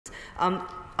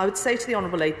I would say to the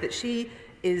Honourable Lady that she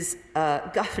is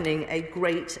governing a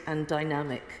great and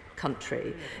dynamic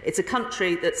country. It's a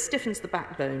country that stiffens the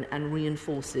backbone and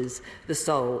reinforces the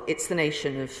soul. It's the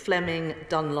nation of Fleming,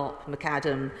 Dunlop,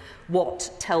 McAdam, Watt,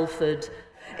 Telford.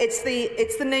 It's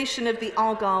the nation of the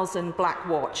Argylls and Black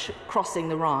Watch crossing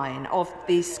the Rhine, of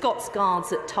the Scots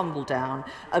Guards at Tumbledown,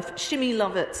 of Shimmy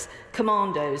Lovat's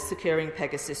commandos securing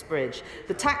Pegasus Bridge.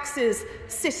 The taxes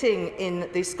sitting in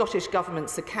the Scottish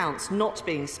Government's accounts not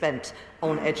being spent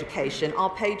on education are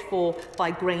paid for by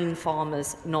grain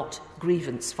farmers, not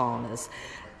grievance farmers,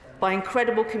 by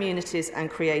incredible communities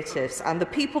and creatives. And the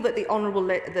people that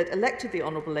elected the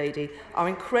Honourable Lady are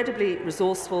incredibly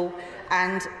resourceful,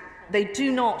 and they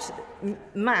do not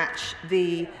match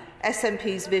the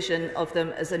SNP's vision of them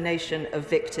as a nation of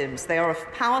victims. They are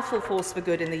a powerful force for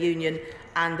good in the Union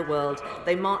and the world.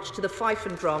 They march to the fife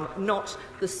and drum, not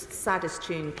the saddest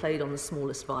tune played on the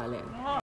smallest violin.